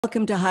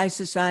Welcome to High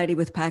Society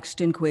with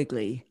Paxton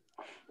Quigley.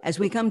 As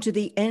we come to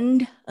the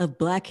end of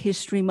Black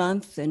History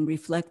Month and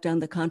reflect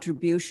on the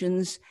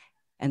contributions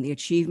and the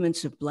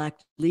achievements of Black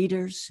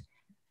leaders,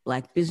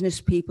 Black business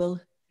people,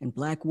 and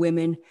Black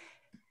women,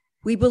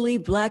 we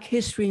believe Black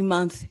History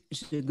Month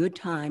is a good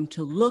time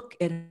to look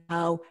at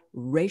how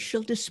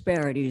racial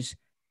disparities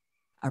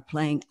are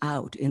playing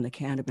out in the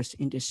cannabis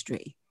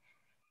industry.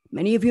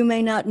 Many of you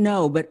may not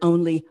know, but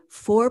only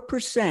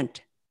 4%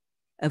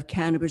 of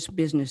cannabis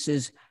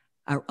businesses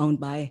are owned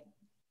by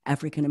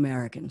African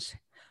Americans.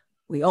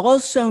 We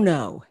also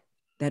know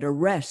that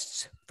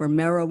arrests for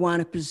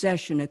marijuana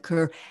possession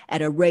occur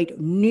at a rate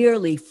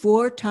nearly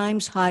 4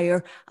 times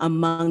higher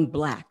among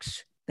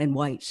Blacks than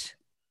whites.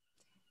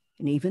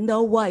 And even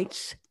though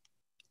whites,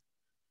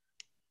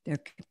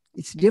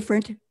 it's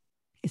different,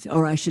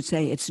 or I should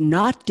say it's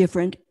not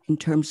different in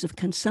terms of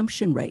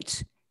consumption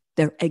rates.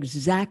 They're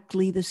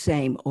exactly the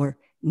same or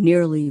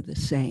nearly the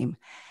same.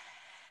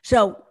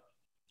 So,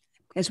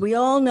 as we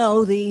all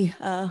know, the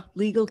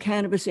legal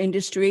cannabis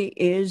industry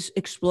is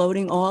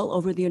exploding all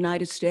over the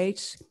United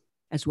States,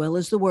 as well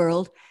as the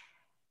world.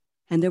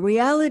 And the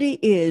reality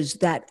is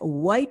that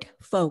white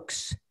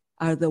folks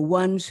are the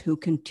ones who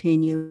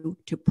continue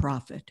to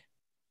profit.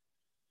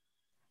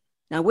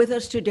 Now, with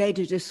us today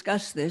to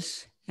discuss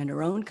this and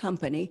her own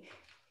company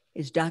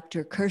is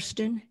Dr.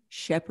 Kirsten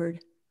Shepard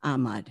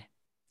Ahmed.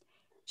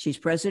 She's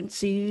president,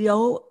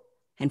 CEO,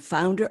 and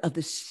founder of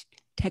the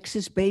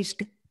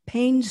Texas-based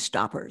Pain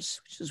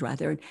Stoppers, which is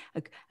rather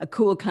a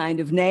cool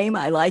kind of name.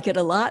 I like it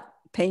a lot,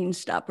 Pain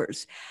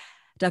Stoppers.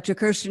 Dr.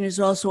 Kirsten is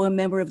also a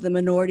member of the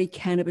Minority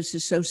Cannabis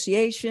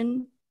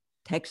Association,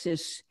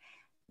 Texas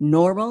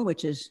NORML,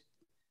 which is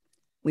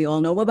we all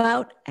know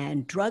about,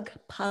 and Drug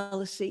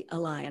Policy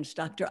Alliance.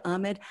 Dr.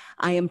 Ahmed,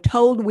 I am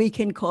told we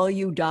can call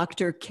you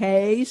Dr.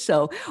 K,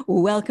 so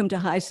welcome to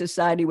High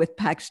Society with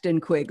Paxton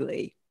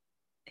Quigley.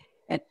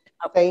 And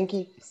thank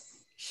you.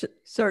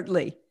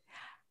 Certainly.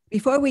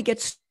 Before we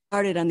get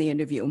started on the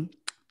interview,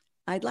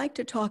 I'd like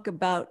to talk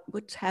about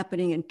what's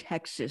happening in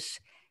Texas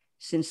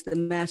since the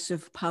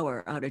massive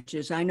power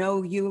outages. I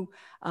know you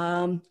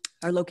are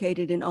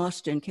located in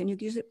Austin. Can you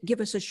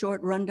give us a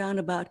short rundown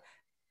about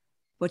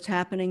what's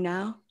happening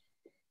now?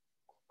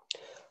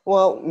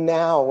 Well,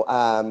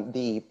 now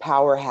the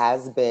power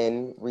has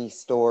been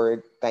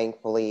restored,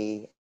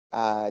 thankfully,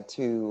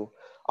 to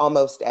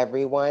almost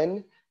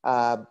everyone.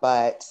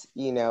 But,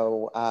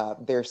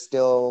 there's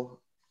still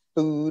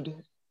food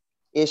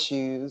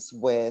issues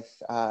with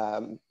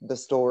the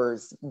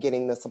stores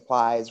getting the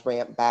supplies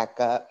ramped back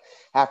up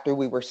after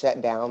we were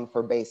shut down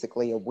for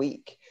basically a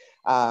week.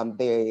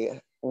 The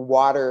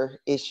water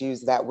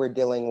issues that we're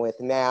dealing with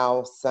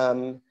now,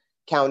 some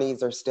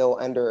counties are still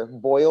under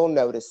boil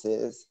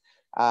notices,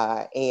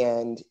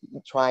 and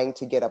trying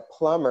to get a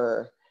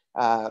plumber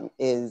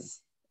is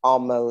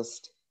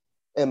almost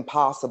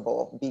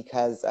impossible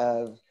because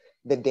of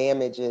the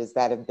damages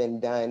that have been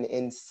done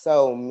in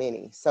so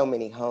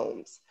many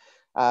homes.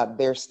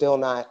 They're still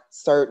not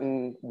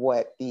certain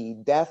what the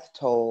death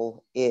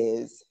toll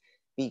is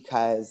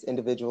because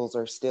individuals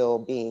are still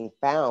being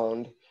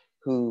found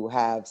who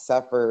have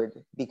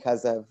suffered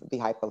because of the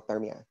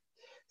hypothermia.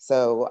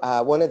 So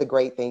one of the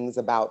great things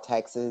about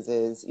Texas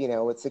is,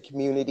 it's a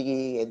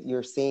community.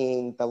 You're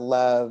seeing the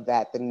love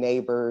that the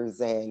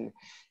neighbors and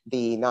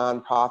the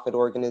nonprofit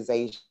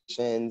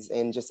organizations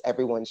and just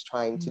everyone's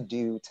trying to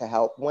do to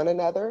help one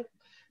another.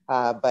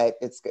 But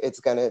it's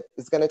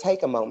gonna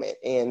take a moment.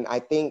 And I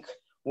think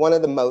one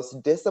of the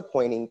most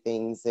disappointing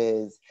things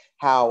is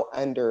how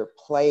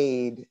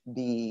underplayed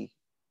the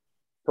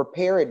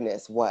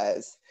preparedness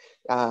was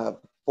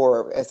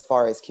for as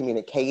far as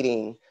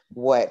communicating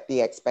what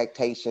the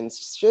expectations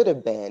should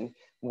have been,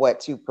 what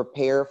to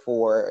prepare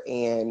for,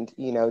 and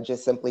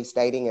just simply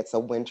stating it's a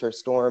winter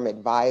storm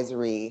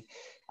advisory.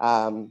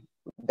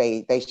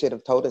 They should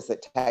have told us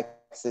that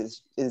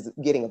Texas is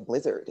getting a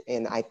blizzard,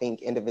 and I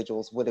think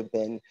individuals would have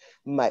been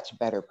much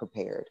better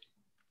prepared.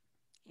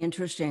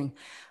 Interesting.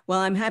 Well,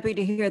 I'm happy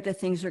to hear that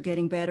things are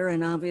getting better,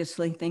 and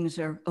obviously things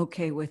are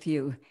okay with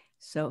you.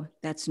 So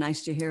that's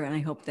nice to hear, and I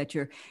hope that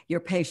your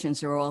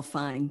patients are all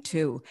fine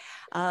too.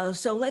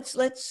 So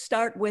let's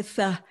start with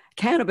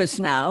cannabis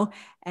now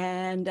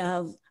and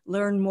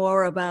learn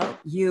more about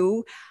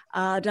you.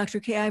 Dr.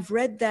 K, I've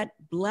read that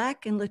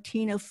Black and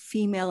Latino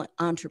female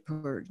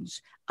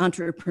entrepreneurs, are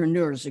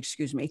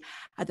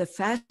the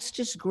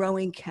fastest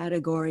growing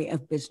category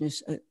of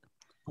business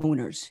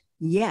owners,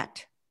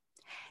 yet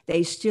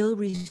they still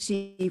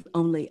receive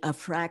only a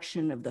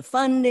fraction of the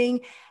funding,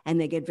 and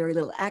they get very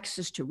little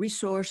access to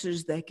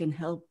resources that can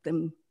help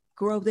them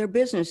grow their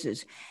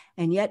businesses.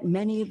 And yet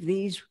many of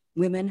these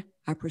women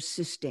are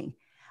persisting.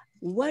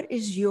 What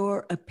is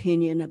your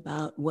opinion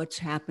about what's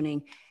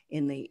happening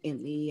in the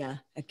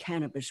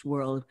cannabis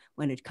world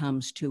when it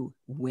comes to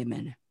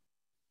women?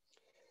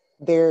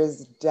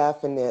 There's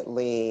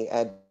definitely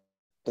a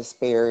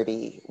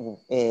disparity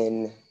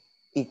in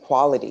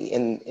equality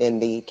in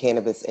the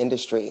cannabis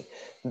industry.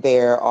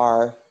 There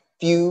are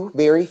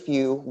very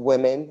few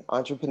women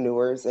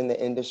entrepreneurs in the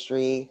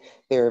industry.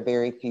 There are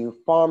very few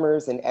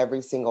farmers in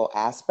every single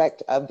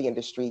aspect of the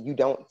industry. You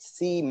don't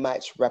see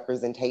much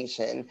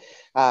representation.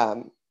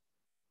 And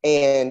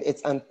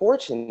it's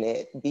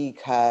unfortunate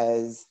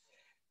because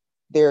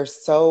there's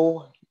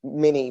so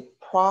many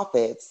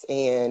profits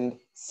and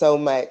so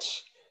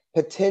much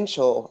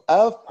potential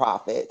of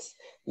profits.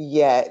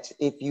 Yet,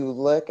 if you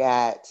look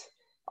at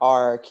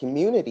our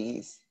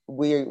communities,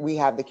 we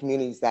have the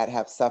communities that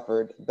have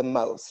suffered the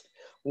most.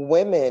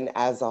 Women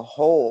as a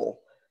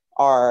whole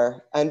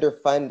are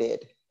underfunded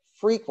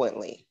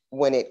frequently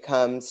when it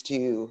comes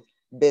to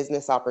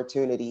business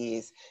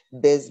opportunities,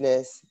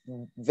 business,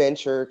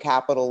 venture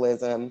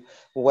capitalism,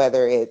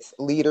 whether it's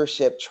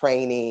leadership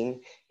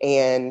training.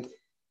 And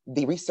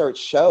the research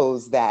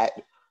shows that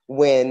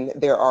when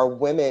there are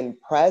women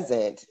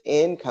present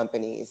in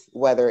companies,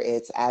 whether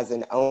it's as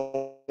an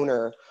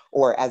owner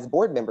or as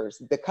board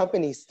members, the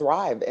companies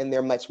thrive and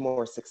they're much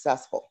more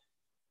successful.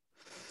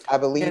 I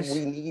believe Yes.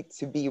 we need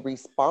to be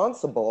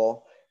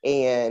responsible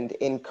and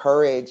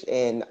encourage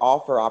and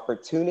offer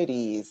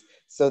opportunities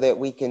so that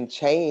we can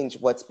change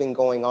what's been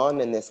going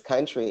on in this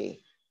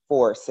country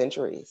for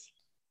centuries.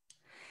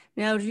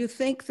 Now, do you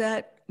think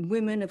that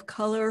women of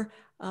color,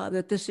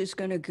 that this is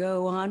going to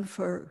go on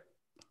for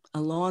a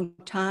long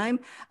time?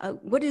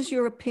 What is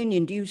your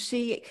opinion? Do you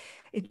see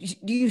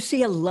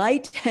a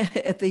light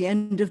at the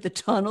end of the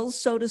tunnel,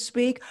 so to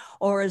speak,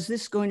 or is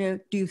this going to,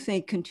 do you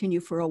think, continue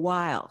for a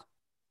while?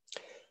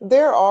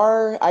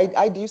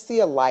 I do see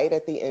a light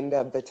at the end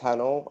of the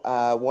tunnel.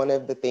 One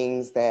of the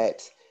things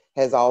that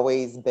has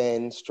always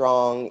been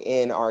strong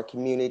in our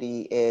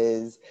community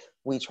is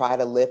we try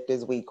to lift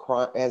as we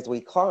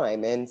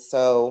climb. And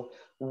so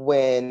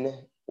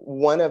when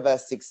one of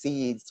us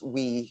succeeds,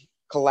 we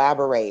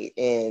collaborate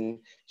and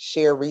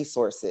share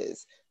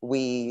resources.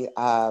 We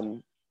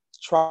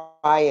try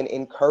and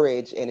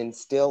encourage and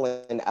instill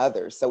in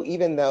others. So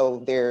even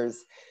though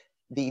there's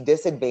the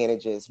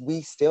disadvantages,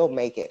 we still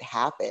make it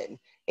happen.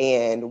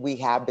 And we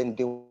have been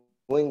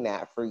doing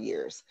that for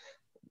years.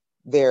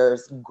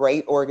 There's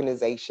great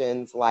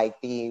organizations like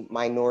the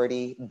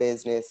Minority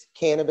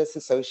Cannabis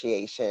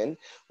Association,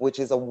 which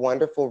is a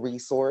wonderful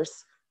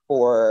resource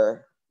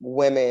for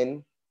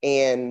women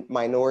and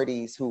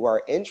minorities who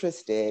are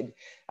interested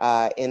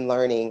in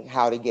learning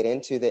how to get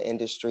into the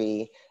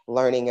industry,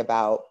 learning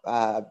about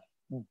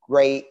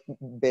great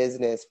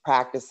business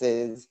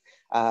practices,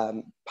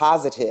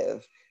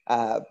 positive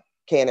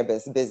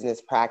cannabis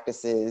business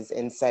practices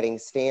and setting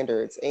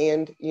standards,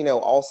 and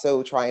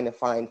also trying to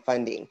find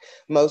funding.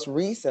 Most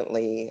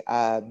recently,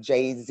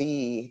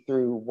 Jay-Z,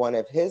 through one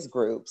of his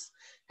groups,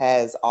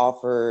 has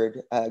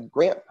offered a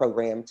grant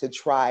program to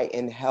try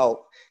and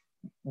help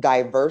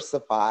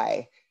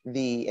diversify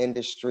the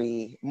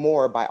industry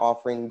more by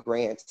offering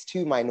grants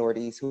to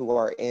minorities who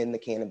are in the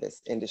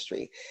cannabis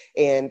industry.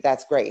 And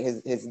that's great.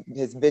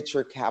 His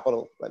venture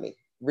capital, let me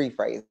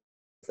rephrase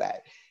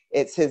that.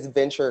 It's his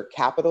venture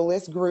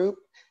capitalist group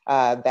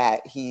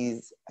that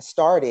he's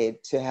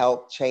started to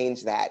help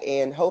change that.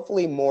 And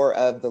hopefully more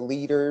of the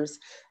leaders,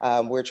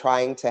 we're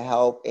trying to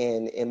help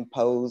and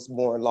impose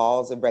more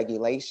laws and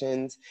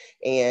regulations.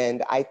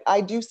 And I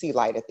do see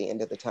light at the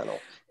end of the tunnel.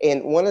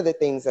 And one of the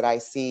things that I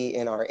see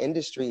in our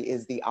industry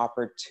is the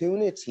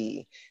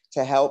opportunity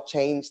to help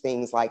change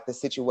things like the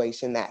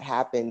situation that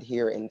happened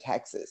here in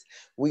Texas.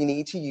 We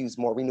need to use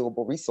more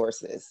renewable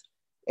resources,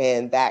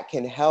 and that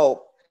can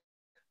help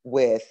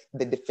with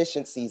the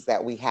deficiencies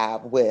that we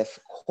have with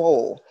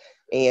coal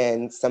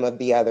and some of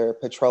the other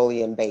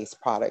petroleum-based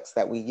products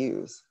that we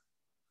use.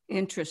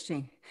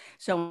 Interesting.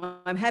 So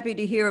I'm happy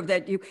to hear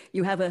that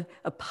you have a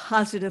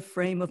positive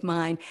frame of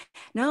mind.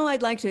 Now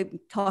I'd like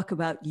to talk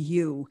about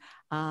you.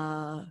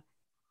 I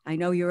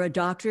know you're a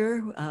doctor.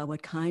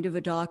 What kind of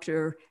a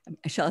doctor,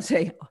 shall I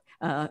say,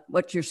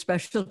 what your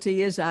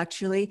specialty is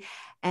actually,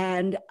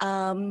 and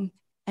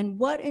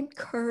what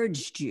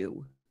encouraged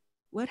you?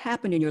 What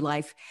happened in your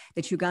life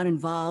that you got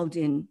involved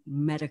in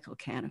medical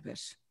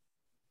cannabis?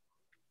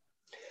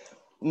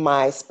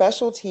 My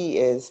specialty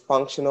is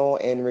functional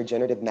and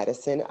regenerative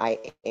medicine. I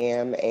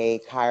am a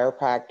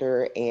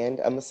chiropractor and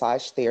a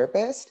massage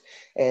therapist,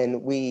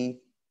 and we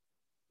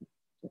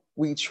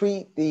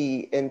treat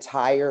the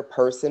entire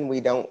person. We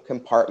don't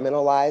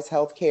compartmentalize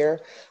healthcare.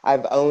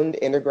 I've owned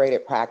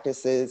integrated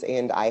practices,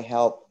 and I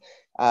help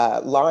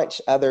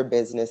launch other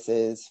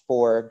businesses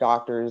for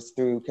doctors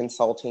through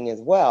consulting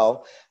as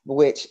well,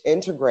 which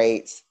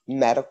integrates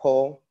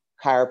medical,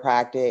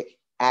 chiropractic,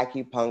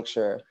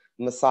 acupuncture,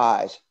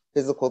 massage,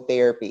 physical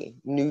therapy,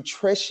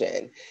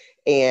 nutrition.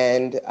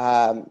 And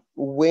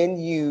when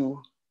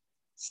you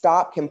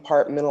stop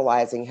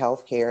compartmentalizing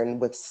healthcare, and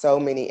with so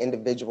many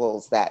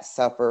individuals that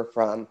suffer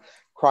from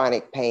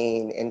chronic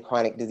pain and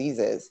chronic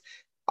diseases,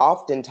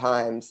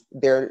 oftentimes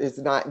there is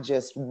not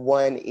just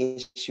one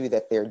issue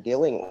that they're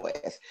dealing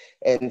with.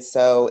 And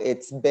so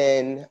it's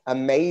been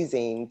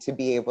amazing to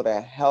be able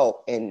to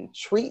help and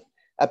treat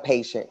a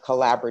patient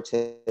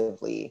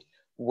collaboratively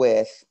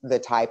with the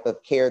type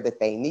of care that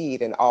they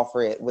need and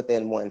offer it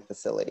within one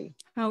facility.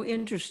 How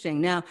interesting.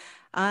 Now,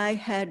 I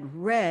had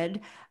read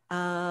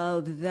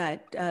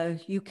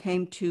that you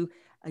came to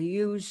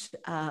use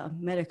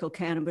medical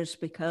cannabis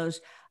because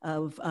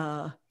of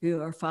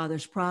your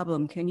father's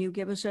problem. Can you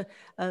give us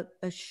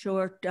a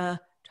short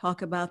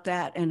talk about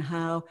that and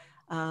how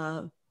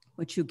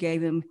what you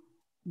gave him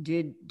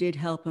did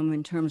help him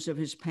in terms of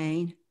his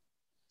pain?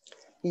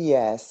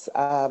 Yes,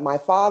 my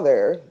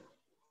father,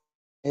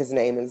 his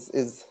name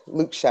is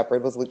Luke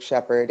Shepard, was Luke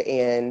Shepard,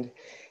 and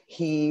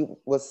he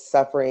was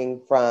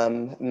suffering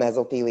from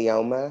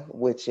mesothelioma,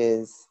 which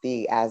is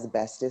the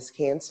asbestos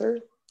cancer.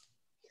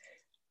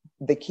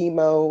 The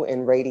chemo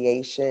and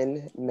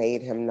radiation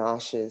made him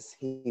nauseous.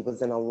 He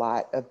was in a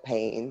lot of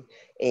pain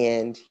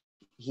and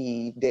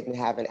he didn't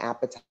have an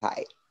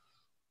appetite.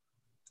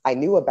 I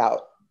knew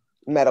about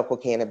medical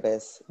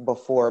cannabis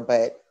before,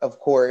 but of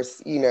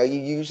course, you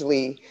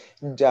usually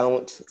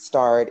don't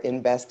start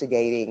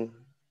investigating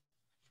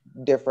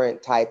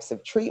different types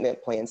of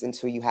treatment plans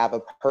until you have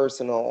a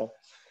personal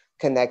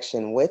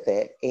connection with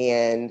it.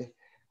 And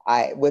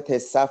with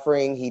his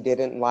suffering, he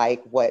didn't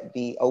like what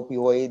the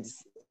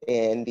opioids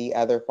and the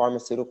other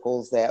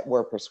pharmaceuticals that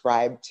were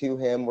prescribed to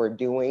him were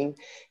doing.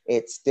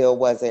 It still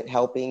wasn't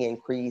helping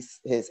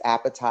increase his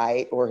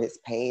appetite or his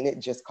pain. It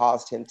just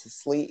caused him to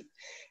sleep.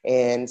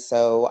 And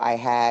so I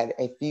had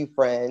a few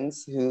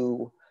friends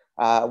who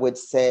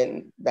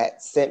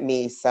sent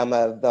me some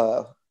of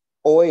the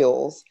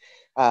oils,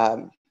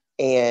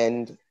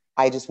 and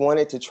I just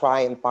wanted to try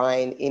and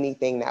find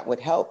anything that would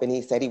help. And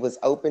he said he was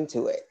open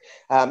to it.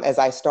 As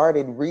I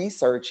started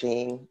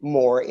researching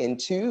more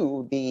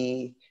into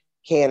the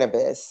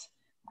cannabis,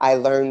 I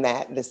learned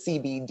that the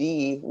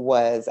CBD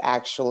was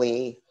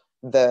actually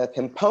the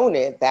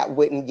component that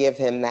wouldn't give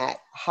him that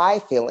high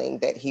feeling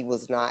that he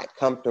was not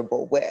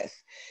comfortable with.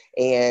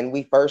 And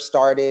we first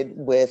started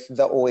with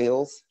the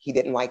oils. He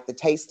didn't like the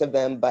taste of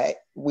them,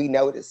 but we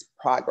noticed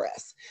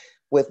progress.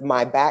 With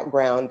my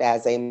background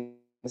as a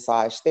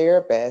massage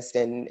therapist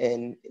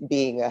and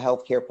being a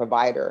healthcare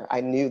provider,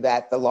 I knew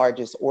that the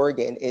largest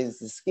organ is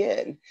the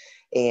skin.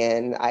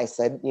 And I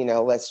said,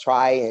 let's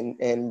try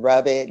and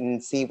rub it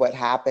and see what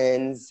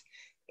happens.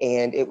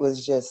 And it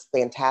was just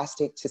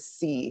fantastic to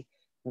see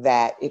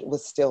that it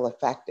was still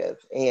effective.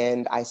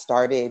 And I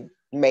started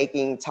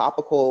making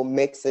topical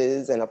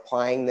mixes and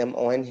applying them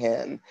on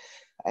him.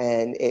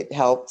 And it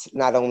helped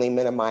not only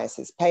minimize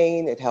his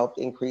pain, it helped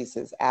increase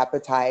his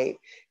appetite,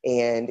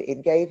 and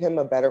it gave him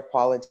a better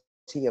quality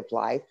of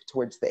life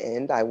towards the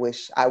end. I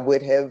wish I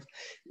would have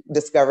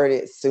discovered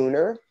it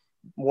sooner.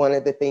 One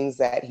of the things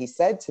that he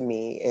said to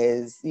me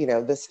is,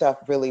 this stuff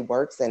really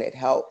works and it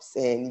helps,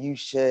 and you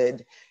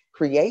should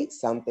create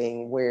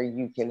something where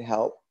you can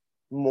help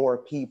more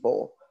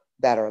people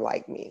that are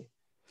like me.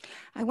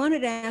 I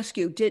wanted to ask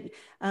you,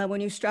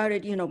 when you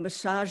started,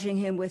 massaging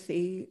him with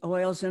the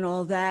oils and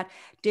all that,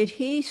 did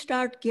he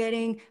start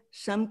getting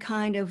some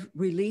kind of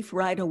relief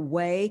right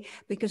away?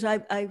 Because I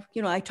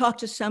talk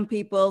to some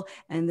people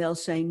and they'll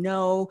say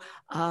no,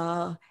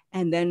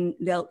 and then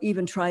they'll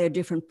even try a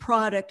different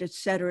product, et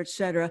cetera, et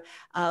cetera.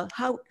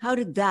 How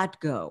did that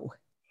go?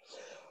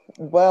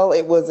 Well,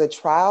 it was a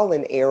trial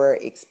and error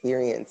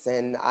experience,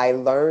 and I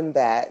learned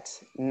that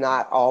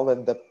not all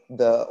of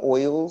the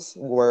oils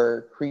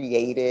were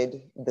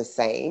created the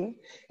same,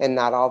 and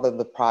not all of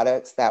the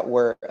products that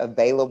were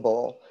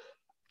available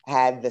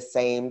had the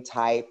same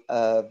type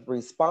of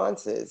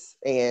responses.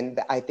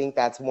 And I think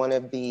that's one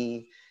of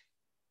the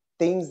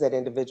things that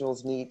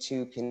individuals need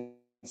to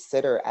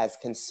consider as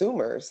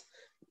consumers: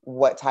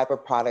 what type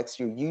of products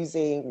you're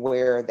using,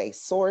 where they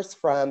source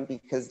from,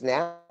 because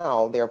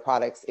now there are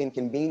products in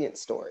convenience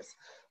stores.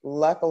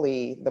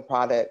 Luckily, the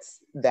products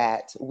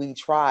that we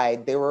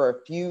tried, there were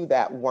a few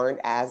that weren't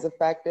as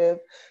effective,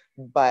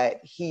 but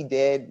he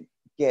did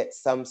get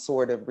some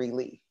sort of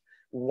relief.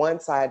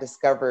 Once I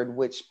discovered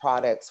which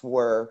products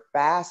were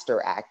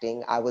faster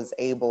acting, I was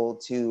able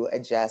to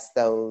adjust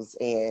those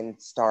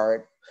and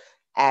start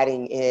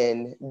adding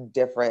in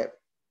different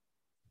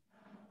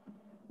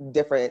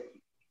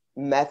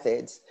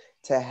methods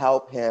to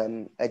help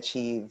him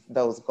achieve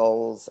those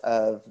goals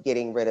of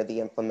getting rid of the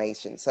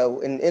inflammation. So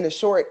in a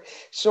short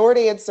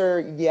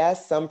answer,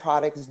 yes, some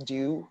products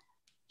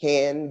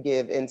can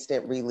give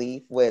instant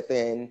relief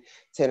within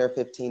 10 or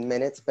 15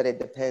 minutes, but it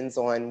depends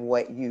on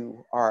what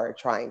you are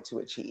trying to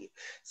achieve.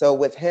 So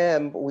with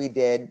him, we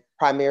did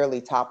primarily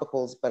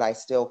topicals, but I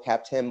still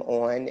kept him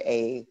on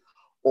a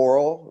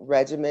oral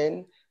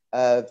regimen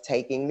of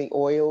taking the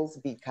oils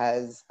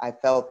because I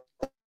felt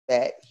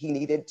that he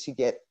needed to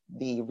get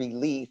the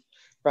relief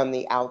from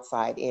the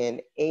outside in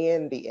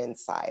and the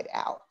inside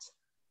out.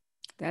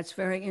 That's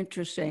very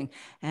interesting.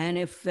 And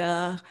if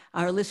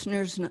our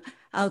listeners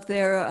out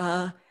there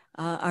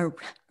are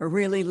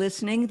really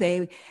listening,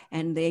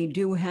 they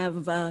do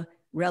have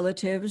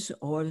relatives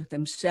or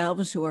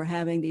themselves who are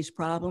having these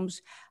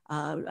problems,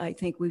 I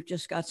think we've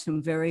just got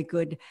some very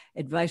good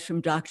advice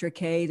from Dr.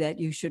 K that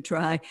you should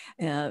try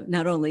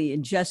not only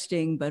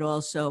ingesting, but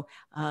also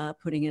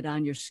putting it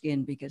on your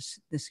skin, because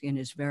the skin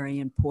is very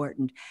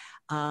important.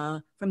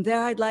 From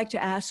there, I'd like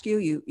to ask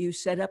you, you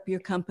set up your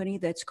company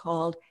that's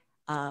called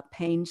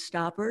Pain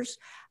Stoppers.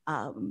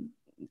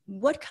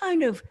 What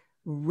kind of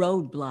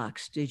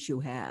roadblocks did you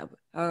have?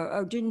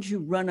 Or didn't you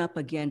run up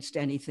against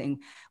anything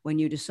when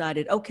you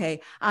decided,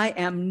 okay, I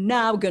am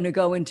now going to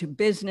go into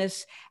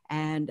business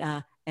and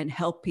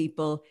help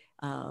people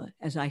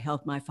as I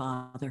helped my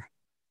father?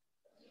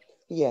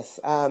 Yes,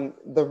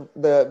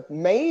 the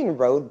main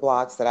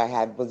roadblocks that I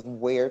had was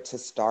where to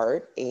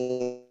start,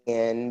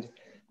 and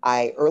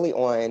I early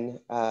on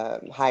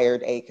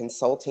hired a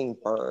consulting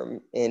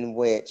firm in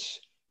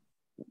which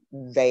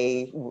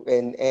they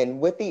and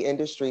with the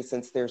industry,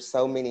 since there's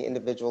so many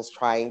individuals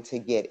trying to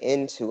get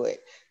into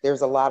it,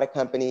 there's a lot of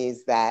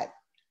companies that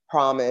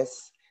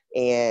promise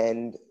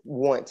and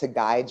want to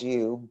guide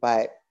you,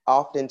 but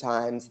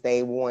oftentimes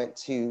they want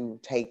to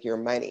take your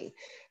money.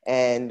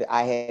 And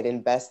I had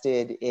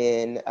invested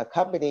in a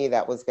company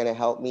that was going to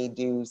help me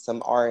do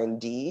some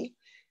R&D,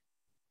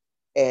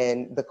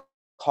 and the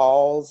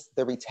calls,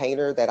 the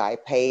retainer that I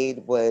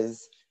paid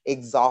was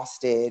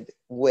exhausted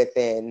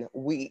within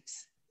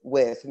weeks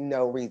with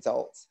no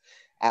results.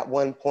 At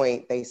one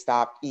point, they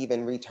stopped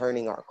even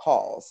returning our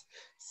calls.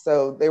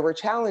 So there were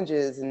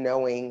challenges in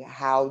knowing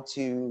how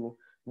to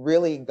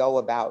really go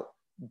about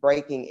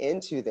breaking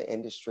into the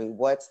industry.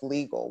 What's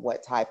legal?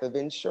 What type of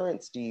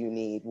insurance do you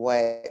need?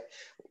 What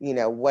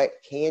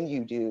can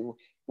you do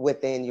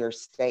within your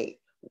state?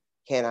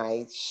 Can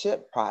I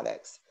ship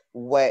products?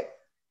 What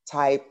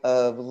type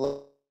of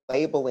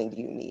labeling do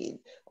you need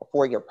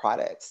for your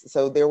products?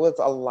 So there was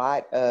a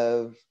lot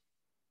of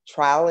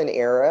trial and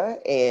error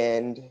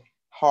and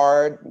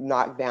hard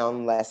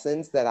knockdown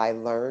lessons that I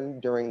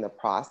learned during the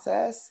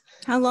process.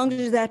 How long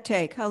did that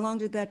take? How long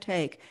did that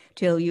take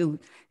till you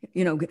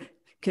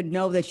could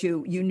know that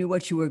you knew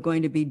what you were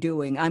going to be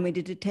doing? I mean,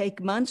 did it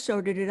take months,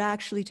 or did it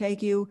actually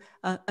take you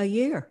a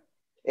year?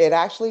 It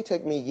actually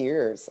took me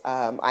years.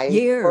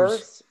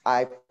 Years.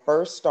 I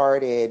first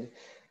started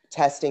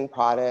testing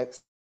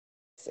products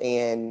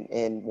and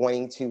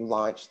wanting to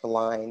launch the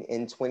line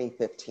in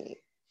 2015.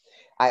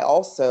 I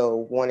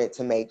also wanted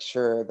to make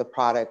sure the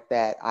product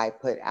that I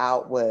put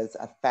out was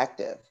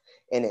effective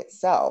in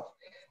itself.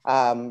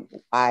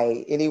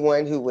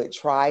 Anyone who would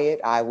try it,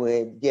 I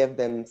would give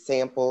them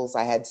samples.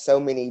 I had so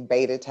many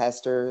beta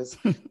testers,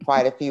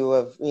 quite a few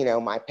of,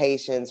 my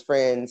patients,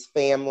 friends,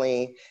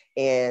 family.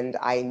 And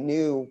I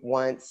knew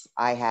once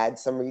I had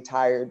some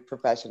retired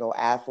professional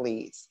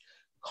athletes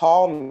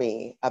call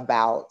me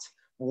about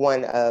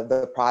one of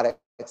the products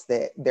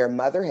that their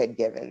mother had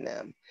given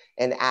them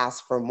and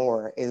ask for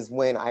more, is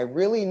when I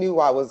really knew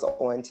I was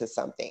on to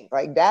something.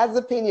 Like, dad's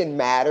opinion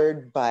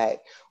mattered,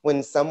 but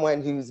when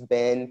someone who's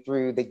been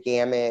through the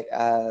gamut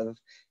of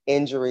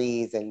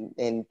injuries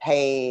and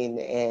pain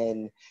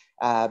and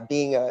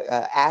being an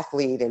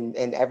athlete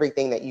and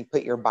everything that you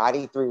put your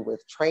body through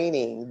with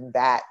training,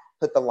 that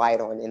put the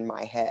light on in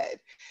my head.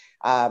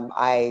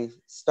 I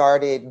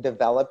started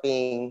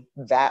developing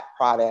that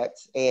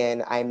product,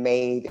 and I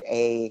made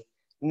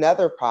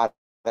another product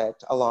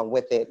along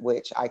with it,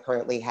 which I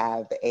currently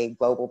have a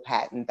global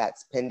patent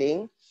that's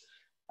pending,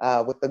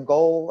 with the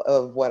goal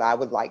of what I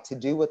would like to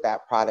do with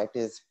that product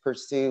is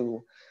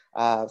pursue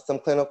some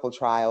clinical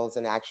trials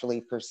and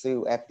actually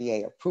pursue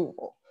FDA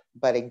approval.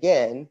 But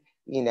again,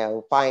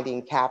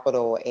 finding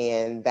capital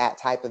and that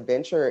type of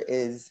venture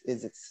is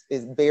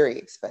very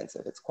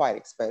expensive. It's quite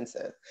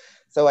expensive.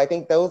 So I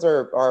think those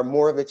are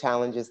more of the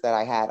challenges that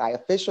I had. I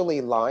officially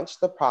launched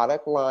the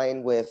product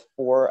line with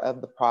 4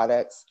 of the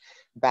products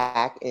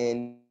back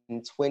in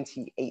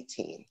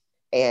 2018.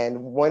 And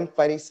one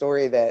funny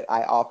story that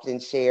I often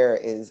share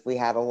is we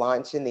had a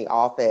launch in the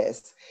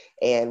office,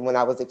 and when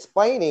I was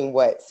explaining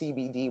what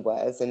CBD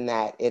was and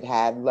that it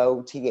had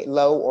low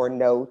or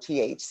no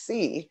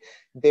THC,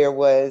 there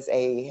was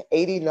a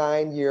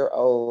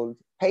 89-year-old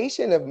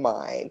patient of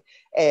mine,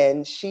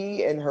 and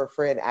she and her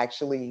friend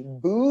actually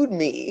booed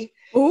me.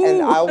 Ooh.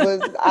 And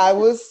I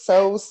was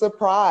so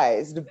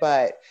surprised,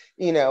 but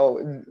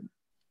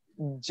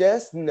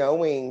just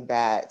knowing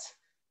that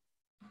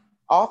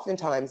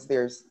oftentimes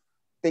there's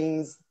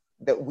things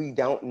that we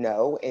don't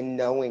know, and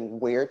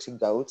knowing where to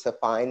go to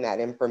find that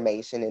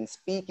information and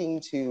speaking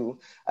to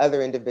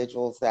other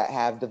individuals that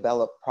have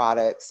developed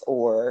products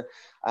or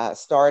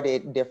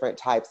started different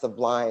types of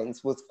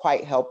lines was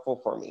quite helpful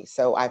for me.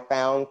 So I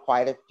found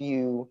quite a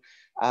few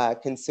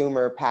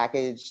consumer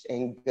packaged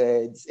and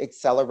goods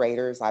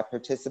accelerators. I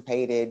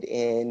participated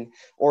in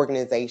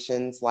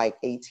organizations like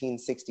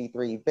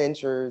 1863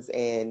 Ventures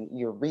and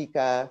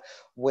Eureka,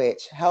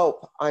 which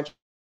help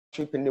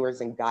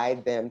entrepreneurs and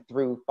guide them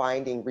through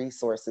finding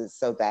resources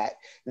so that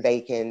they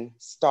can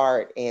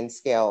start and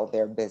scale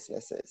their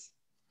businesses.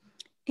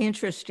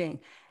 Interesting.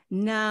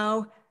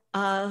 Now,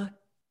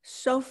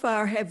 so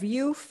far, have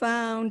you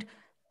found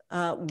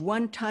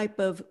one type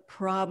of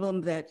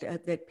problem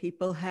that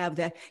people have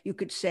that you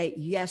could say,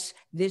 yes,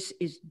 this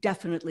is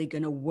definitely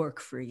going to work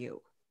for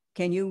you?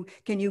 Can you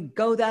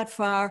go that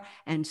far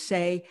and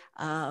say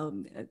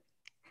that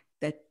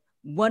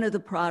one of the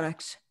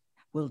products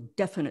will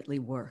definitely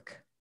work?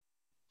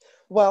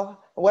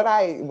 Well, what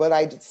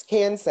I just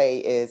can say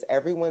is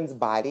everyone's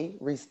body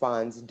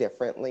responds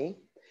differently.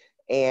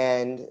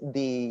 And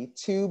the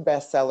two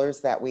best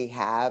sellers that we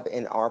have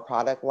in our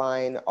product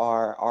line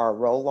are our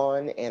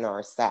roll-on and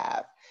our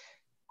salve.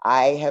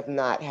 I have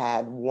not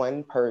had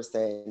one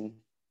person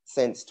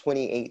since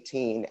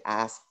 2018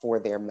 ask for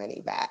their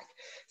money back.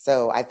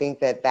 So I think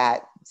that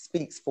that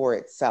speaks for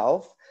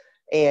itself.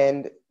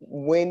 And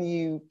when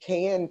you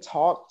can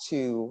talk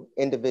to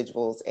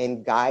individuals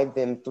and guide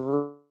them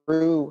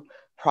through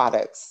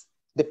products,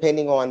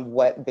 depending on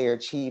what their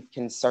chief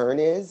concern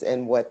is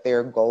and what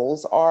their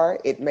goals are,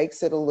 it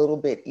makes it a little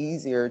bit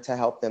easier to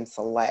help them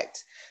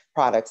select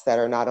products that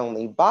are not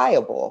only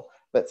viable,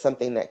 but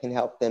something that can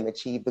help them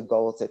achieve the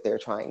goals that they're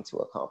trying to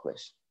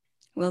accomplish.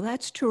 Well,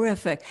 that's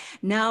terrific.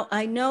 Now,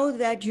 I know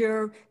that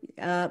your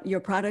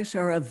products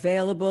are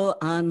available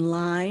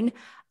online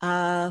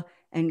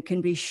and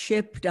can be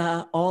shipped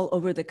all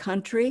over the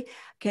country.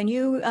 Can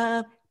you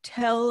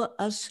tell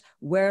us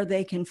where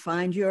they can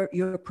find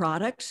your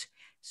products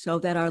so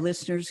that our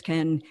listeners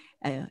can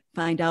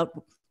find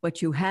out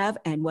what you have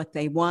and what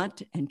they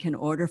want and can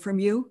order from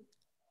you?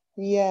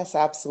 Yes,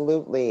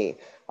 absolutely.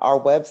 Our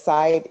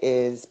website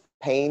is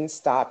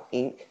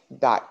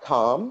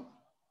painstopinc.com.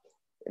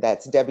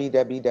 That's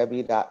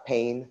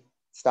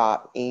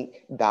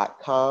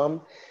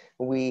www.painstopinc.com.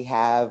 We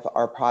have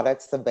our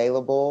products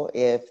available.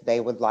 If they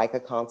would like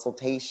a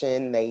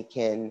consultation, they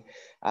can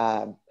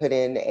put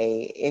in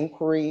an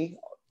inquiry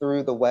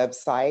through the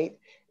website,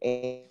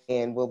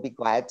 and we'll be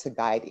glad to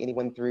guide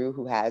anyone through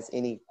who has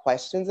any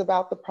questions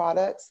about the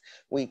products.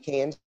 We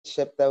can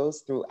ship those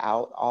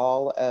throughout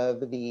all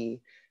of the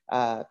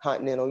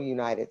continental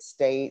United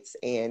States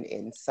and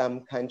in some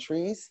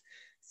countries.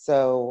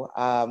 So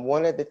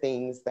one of the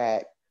things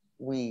that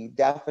we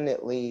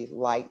definitely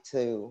like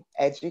to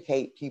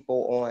educate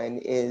people on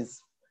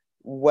is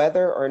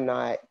whether or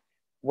not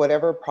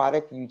whatever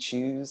product you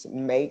choose,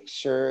 make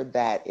sure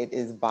that it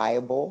is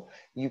viable.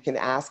 You can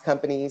ask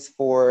companies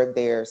for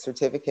their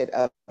certificate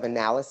of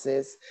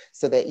analysis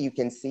so that you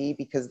can see,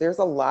 because there's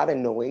a lot of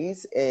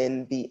noise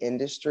in the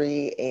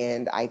industry.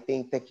 And I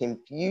think the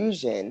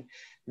confusion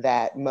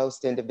that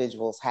most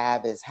individuals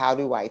have is, how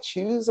do I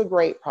choose a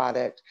great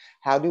product?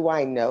 How do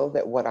I know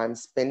that what I'm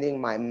spending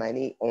my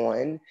money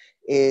on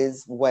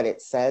is what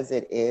it says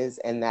it is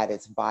and that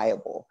it's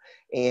viable?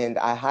 And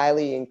I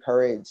highly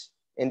encourage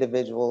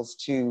individuals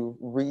to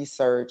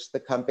research the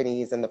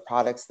companies and the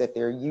products that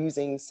they're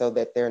using so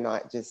that they're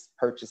not just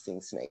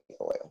purchasing snake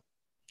oil.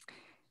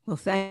 Well,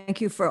 thank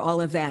you for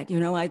all of that. You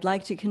know, I'd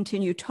like to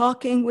continue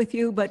talking with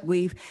you, but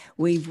we've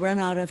run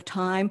out of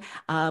time.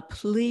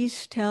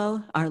 Please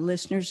tell our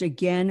listeners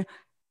again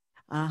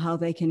how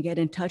they can get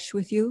in touch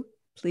with you.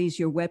 Please,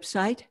 your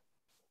website.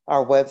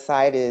 Our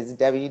website is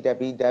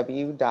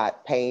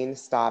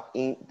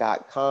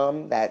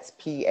www.painstopinc.com. That's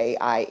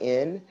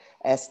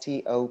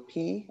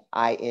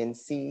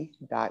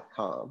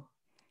PAINSTOPINC.com.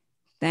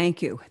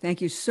 Thank you.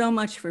 Thank you so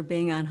much for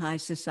being on High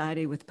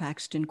Society with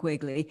Paxton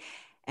Quigley,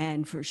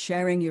 and for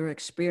sharing your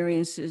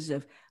experiences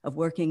of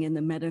working in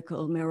the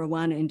medical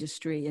marijuana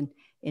industry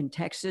in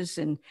Texas.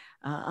 And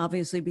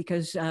obviously,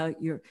 because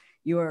your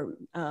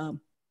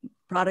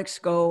products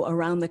go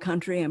around the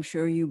country, I'm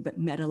sure you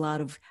met a lot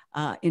of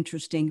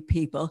interesting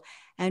people.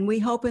 And we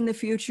hope in the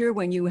future,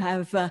 when you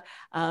have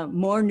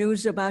more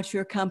news about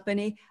your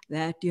company,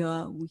 that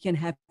we can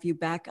have you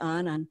back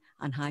on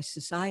High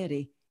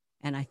Society.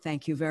 And I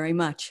thank you very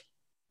much.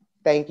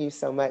 Thank you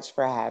so much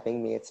for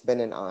having me. It's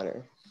been an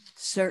honor.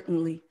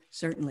 Certainly,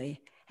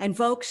 certainly. And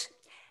folks,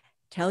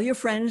 tell your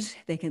friends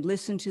they can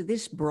listen to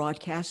this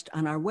broadcast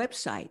on our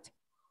website.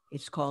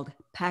 It's called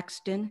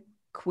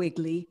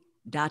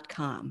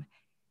PaxtonQuigley.com.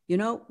 You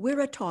know, we're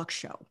a talk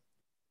show,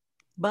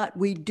 but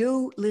we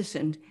do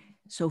listen,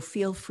 so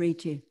feel free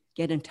to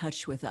get in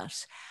touch with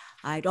us.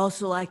 I'd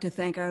also like to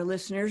thank our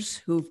listeners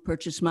who've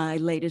purchased my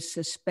latest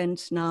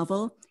suspense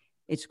novel.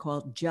 It's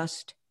called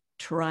Just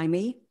Try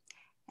Me,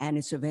 and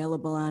it's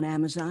available on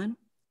Amazon.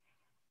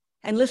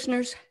 And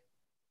listeners,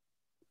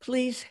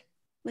 please,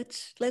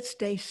 let's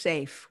stay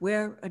safe.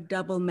 Wear a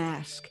double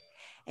mask.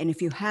 And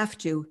if you have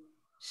to,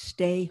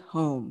 stay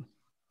home.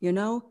 You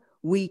know,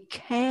 we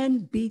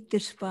can beat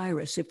this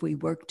virus if we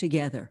work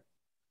together.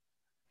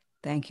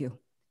 Thank you.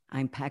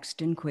 I'm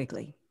Paxton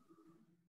Quigley.